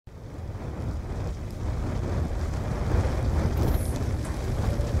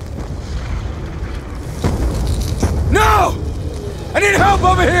need help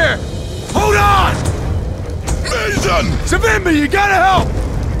over here! Hold on! Mason! Savimbi, you gotta help!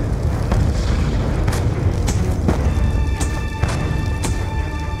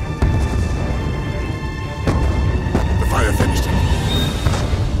 The fire finished him.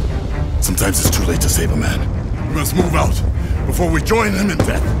 Sometimes it's too late to save a man. We must move out before we join him in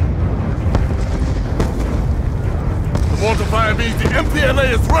death. The mortar fire means the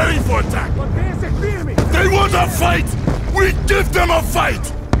MPLA is ready for attack. They want a fight! We give them a fight!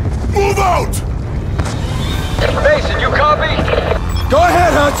 Move out! Mason, you copy? Go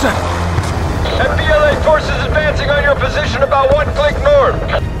ahead, Hudson! MPLA forces advancing on your position about 1 click north.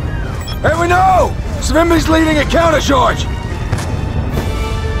 Hey, we know! Savimbi's leading a countercharge!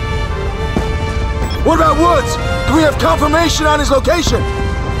 What about Woods? Do we have confirmation on his location?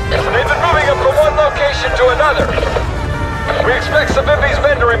 They've been moving him from one location to another. We expect Savimbi's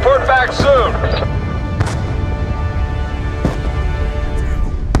men to report back soon.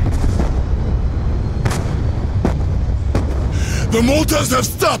 The mortars have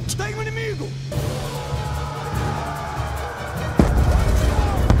stopped!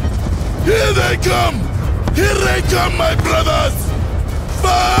 Here they come! Here they come, my brothers!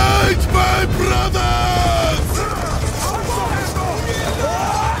 Fight, my brothers!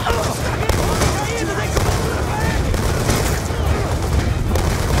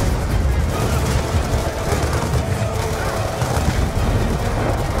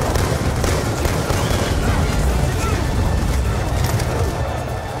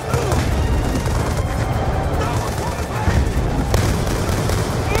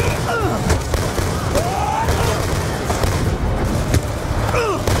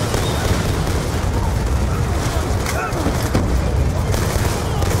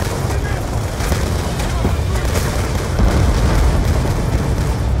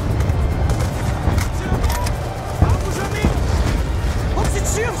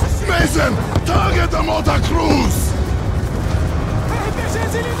 Mason, target the mortar crews!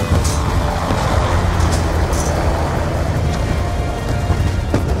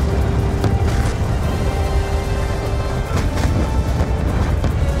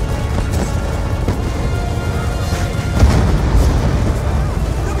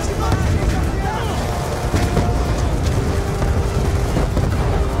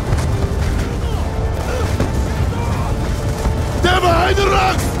 They're behind the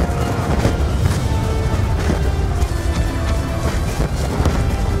rocks!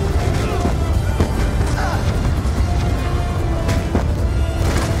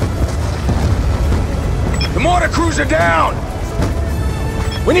 The mortar crews are down!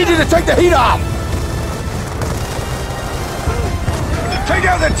 We need you to take the heat off! Take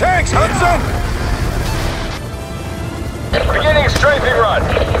out the tanks, Hudson! Beginning strafing run.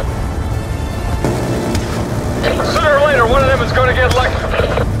 Sooner or later, one of them is going to get lucky.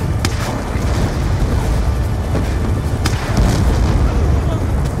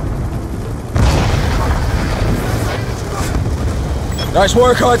 Nice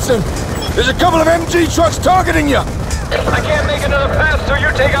work, Hudson. There's a couple of MG trucks targeting you. I can't make another pass till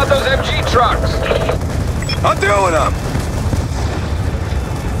you take out those MG trucks. I'll deal with them.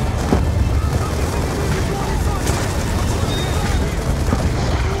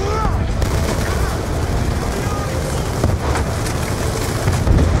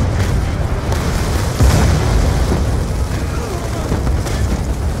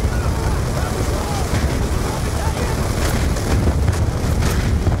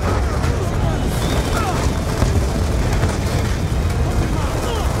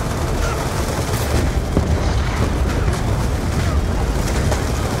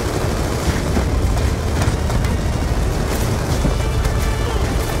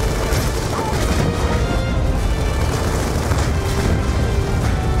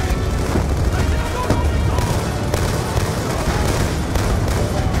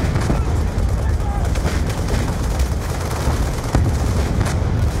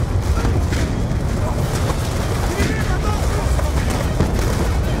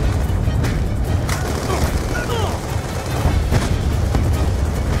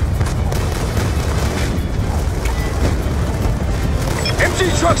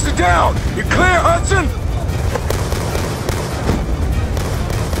 Trucks are down! You clear, Hudson?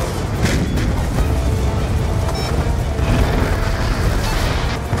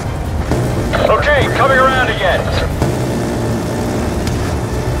 Okay, coming around again.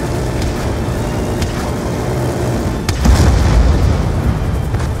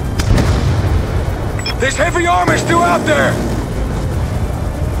 There's heavy armor still out there!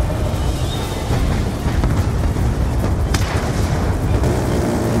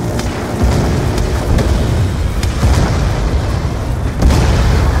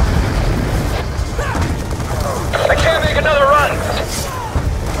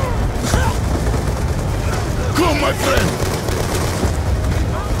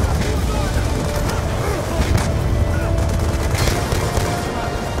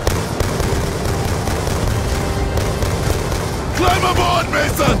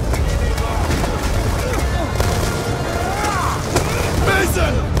 Mason!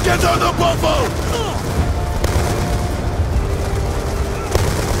 Mason! Get on the buffalo!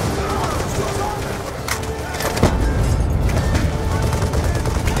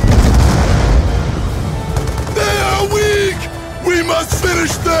 They are weak! We must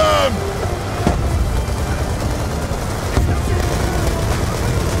finish them!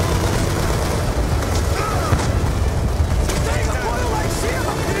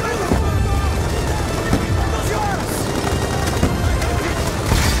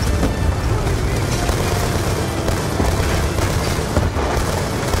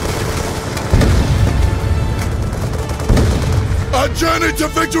 Our journey to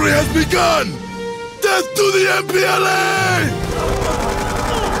victory has begun! Death to the MPLA!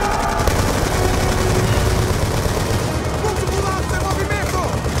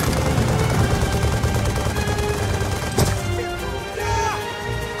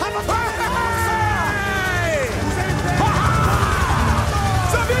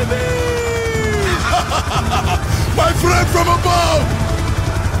 My friend from above!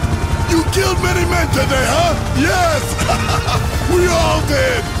 You killed many men today, huh? Yes! We all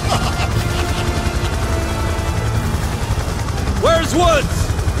did! Where's Woods?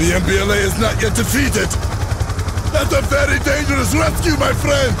 The MPLA is not yet defeated! That's a very dangerous rescue, my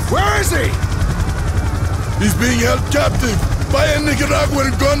friend! Where is he? He's being held captive by a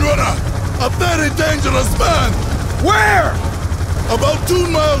Nicaraguan gun runner! A very dangerous man! Where? About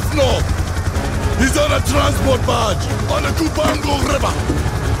 2 miles north. He's on a transport barge on the Cubango River.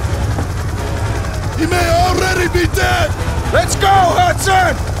 He may already be dead! Let's go,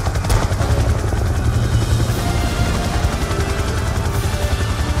 Hudson!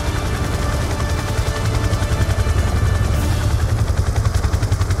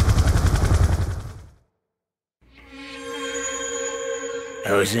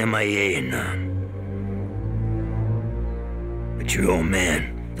 I was MIA but your old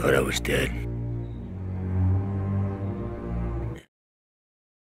man thought I was dead.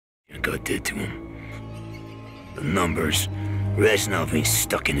 And God did to him. The numbers, Reznov ain't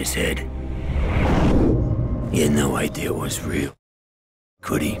stuck in his head. He had no idea what was real.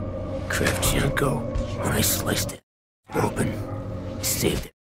 Could he? Kravchenko, when I sliced it open, saved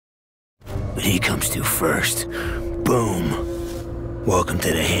it. But he comes to first. Boom. Welcome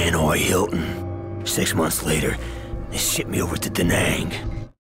to the Hanoi Hilton. 6 months later, they shipped me over to Da Nang.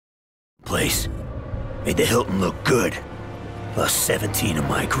 Place made the Hilton look good. Lost 17 of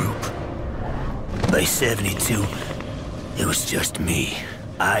my group. By 72, it was just me.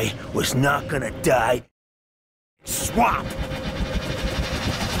 I was not gonna die. Swamp!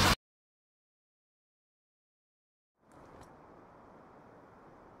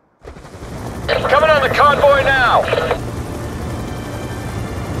 Coming on the convoy now!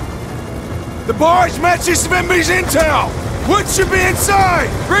 The barge matches Svimby's intel! Woods should be inside!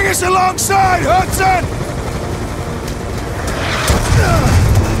 Bring us alongside, Hudson!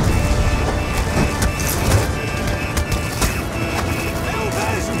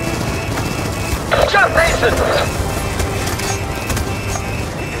 Just Mason!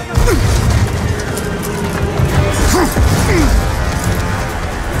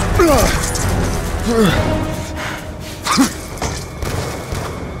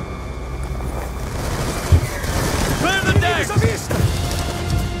 Clear the deck!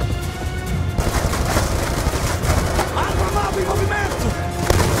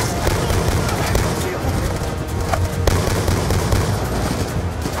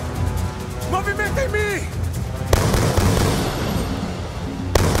 Movimentemi!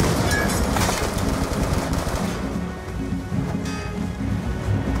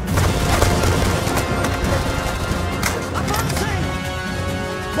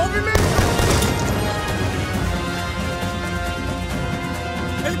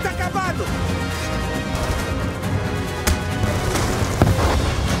 Ele tá acabado!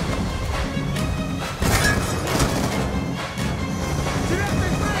 Direto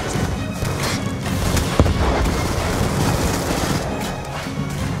em frente!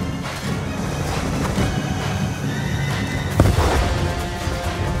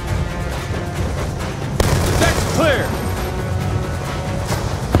 That's clear!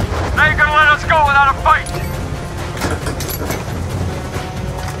 Now you're gonna let us go without a fight!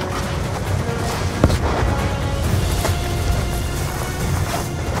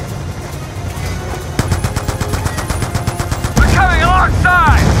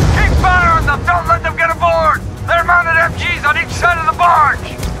 Alongside! Keep fire on them! Don't let them get aboard! They're mounted MGs on each side of the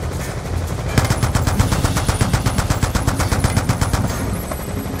barge!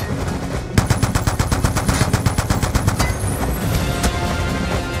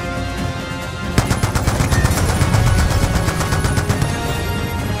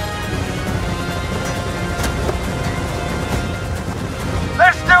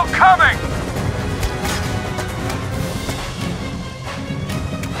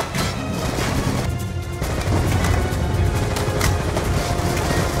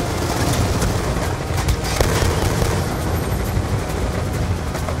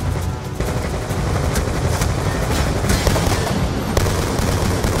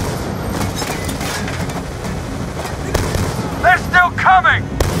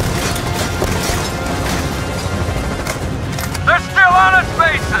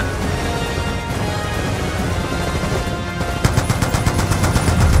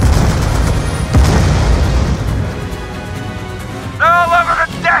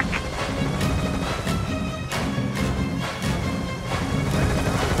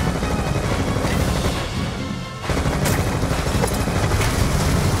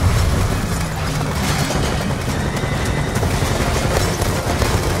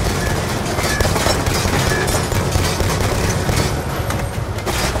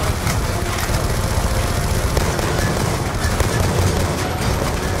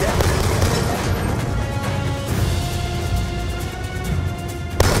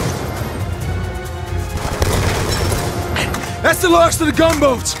 What's the last of the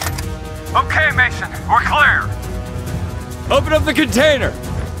gunboats? Okay, Mason, we're clear. Open up the container!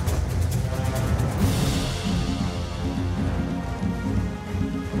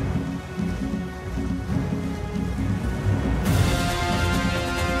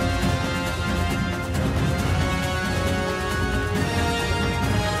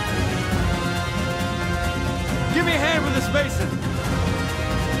 Give me a hand with this, Mason!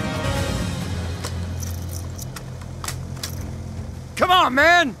 Come on,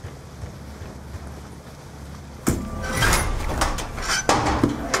 man!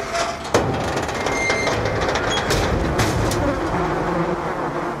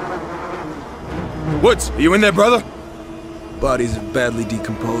 Woods, are you in there, brother? Bodies are badly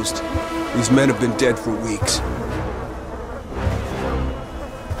decomposed. These men have been dead for weeks.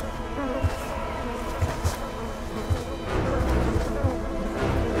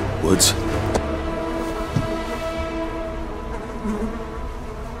 Woods?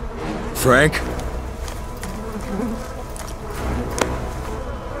 Frank?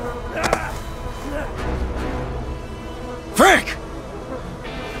 Frank!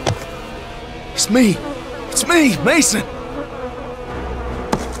 It's me! It's me, Mason!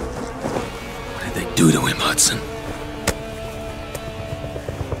 What did they do to him, Hudson?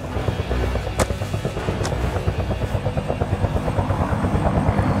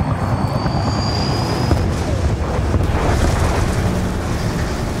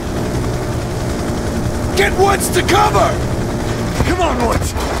 Get Woods to cover! Come on,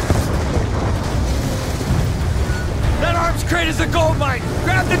 Woods! That arms crate is a gold mine!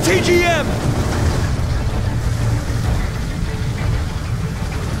 Grab the TGM!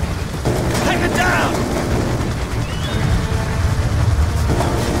 Take it down!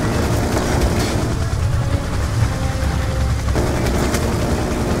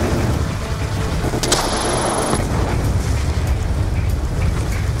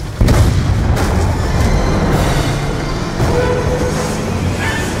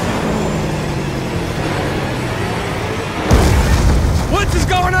 Woods is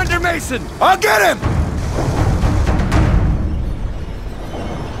going under Mason! I'll get him!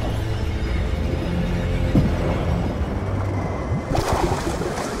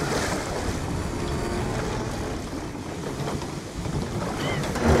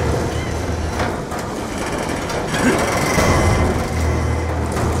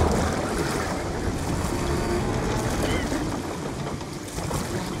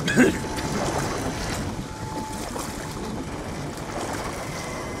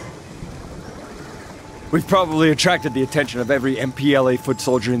 We've probably attracted the attention of every MPLA foot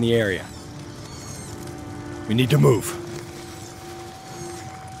soldier in the area. We need to move.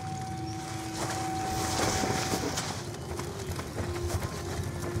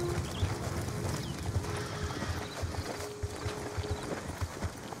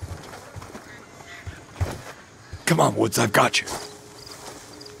 Come on, Woods, I've got you.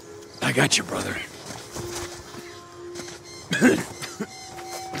 I got you, brother.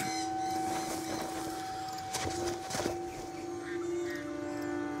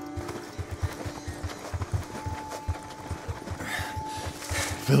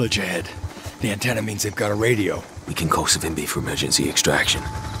 Village ahead. The antenna means they've got a radio. We can call Savimbi for emergency extraction.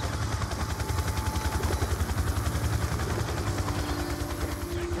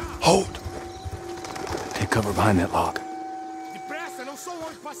 Hold! Take cover behind that log. Depressa, não sou um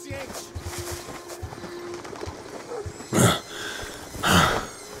homem paciente.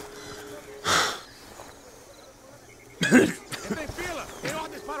 Entrem em fila, tem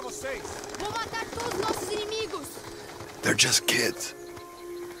ordens para vocês. Vou matar todos os nossos inimigos! They're just kids.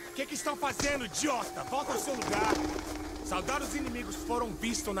 O que estão fazendo, idiota? Volta ao seu lugar. Soldados inimigos foram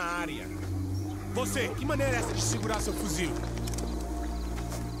vistos na área. Você, que maneira é essa de segurar seu fuzil?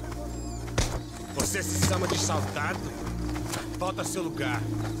 Você se chama de soldado? Volta ao seu lugar.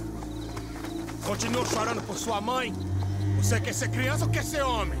 Continua chorando por sua mãe? Você quer ser criança ou quer ser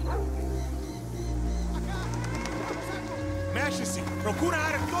homem? Mexe-se! Procura a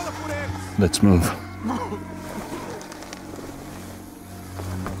área toda por eles! Let's move.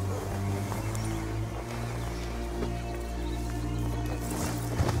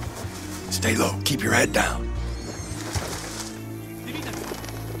 Stay low. Keep your head down.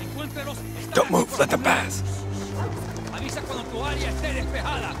 Don't move. Let them pass.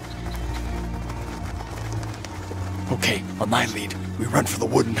 Okay, on my lead, we run for the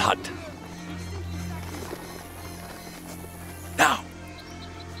wooden hut. Now.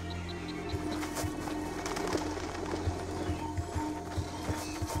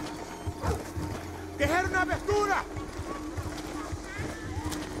 Guerreiro na abertura!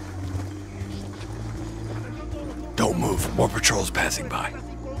 Don't move. More patrols passing by.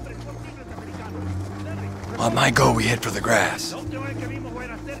 On my go, we head for the grass.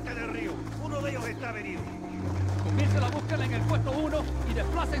 Comience la búsqueda en el puesto 1 y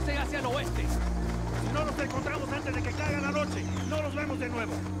desplácense hacia el oeste. Si no los encontramos antes de que caiga la noche, no los vemos de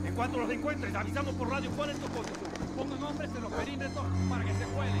nuevo. En cuanto los encuentres, avisamos por radio cuál es tu posición. Pongan hombres en los perímetros para que se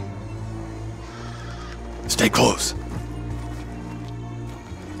cuelen. Stay close.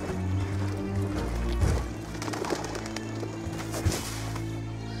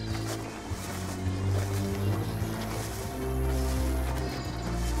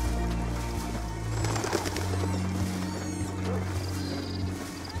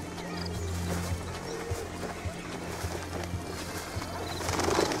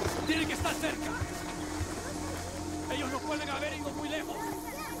 Tienen que estar cerca. Ellos no pueden haber ido muy lejos.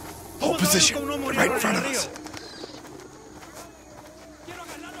 Hold position. They're right in front of us. Quiero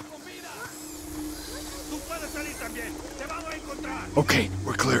ganarlos con vida. Tú puedes salir también. Te vamos a encontrar. Okay,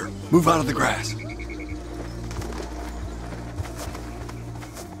 we're clear. Move out of the grass.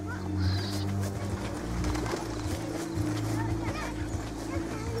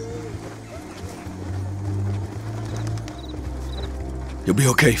 You'll be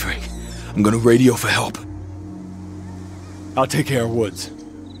okay, Frank. I'm gonna radio for help. I'll take care of Woods.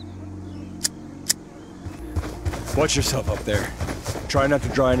 Watch yourself up there. Try not to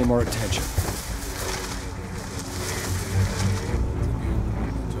draw any more attention.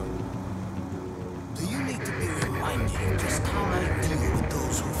 Do you need to be reminded of just how I deal with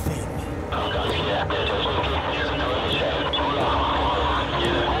those who fail me?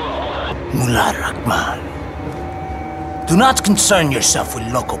 Mullah Rahman. Do not concern yourself with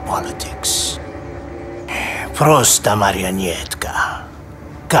local politics. Prosta marionetka.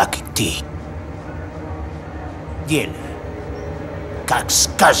 Как и ты. Делай, как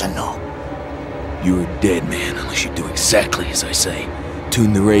сказано. You're a dead man unless you do exactly as I say.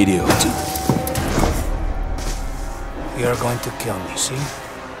 Tune the radio to... You're going to kill me, see?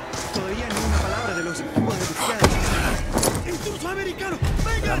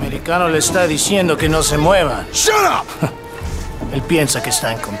 El americano le está diciendo que no se muevan. Shut up! Él piensa que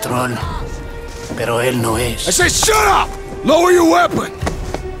está en control, pero él no es. I said shut up! Lower your weapon!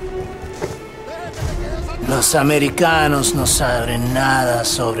 Los americanos no saben nada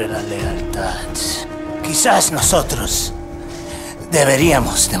sobre la lealtad. Quizás nosotros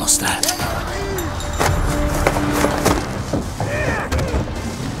deberíamos demostrar.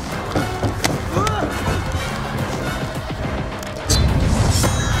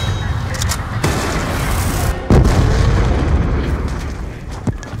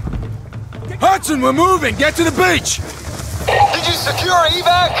 Hudson, we're moving! Get to the beach! Did you secure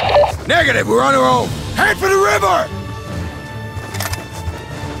evac? Negative, we're on our own! Head for the river!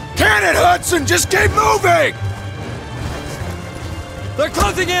 Can it, Hudson! Just keep moving! They're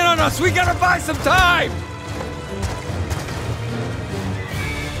closing in on us! We gotta buy some time!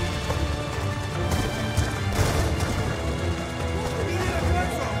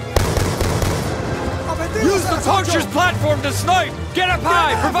 Use the poacher's platform to snipe! Get up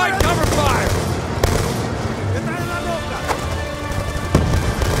high! Provide cover fire!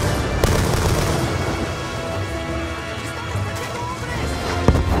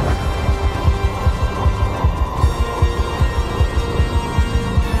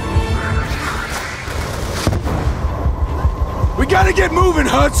 We gotta get moving,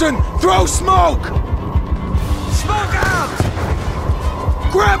 Hudson! Throw smoke! Smoke out!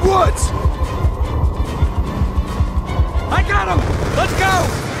 Grab Woods! I got him! Let's go!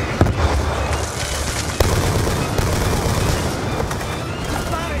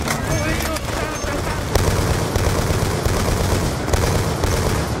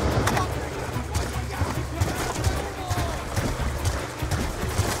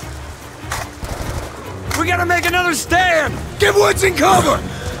 We gotta make another stand! Give Woods in cover!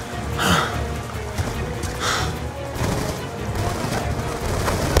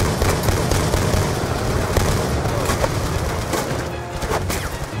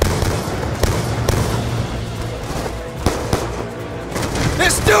 They're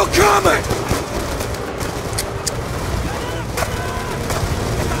still coming!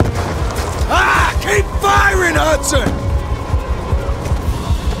 Ah! Keep firing, Hudson!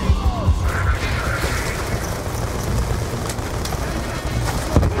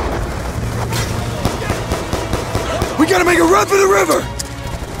 We gotta make a run for the river!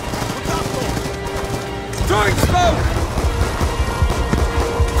 Throwing smoke!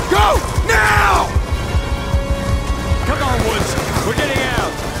 Go! Now! Come on, Woods. We're getting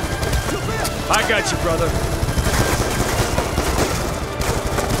out. I got you, brother.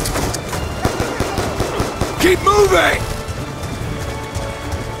 Keep moving!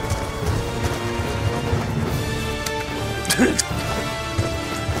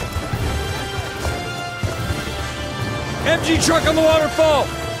 MG truck on the waterfall!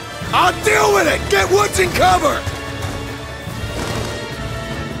 I'll deal with it! Get Woods in cover!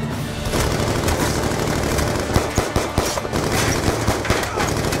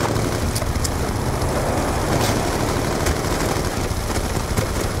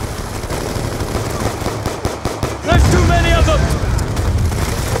 There's too many of them!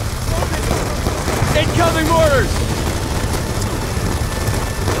 Incoming mortars!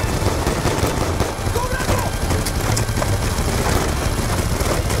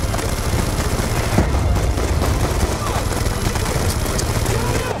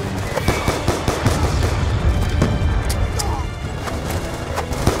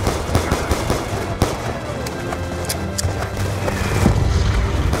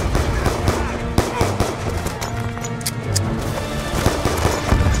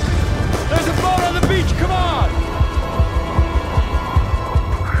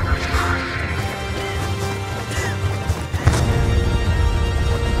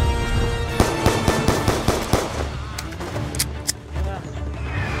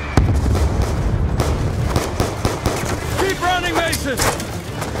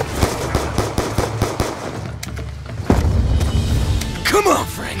 Come on,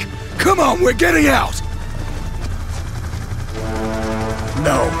 Frank! Come on, we're getting out!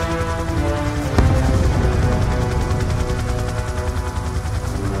 No.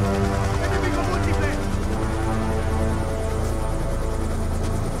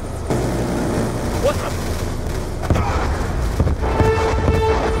 What the?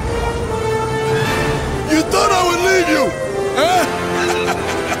 You thought I would leave you, huh?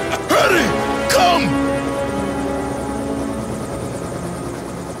 Hurry! Come!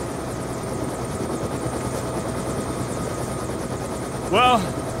 Well,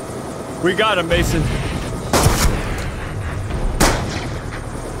 we got him, Mason.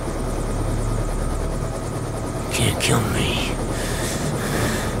 Can't kill me.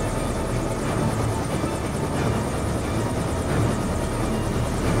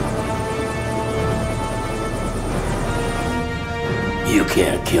 You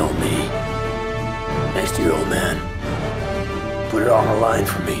can't kill me. Next to your old man. Put it all on the line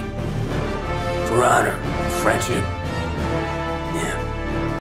for me. For honor, friendship.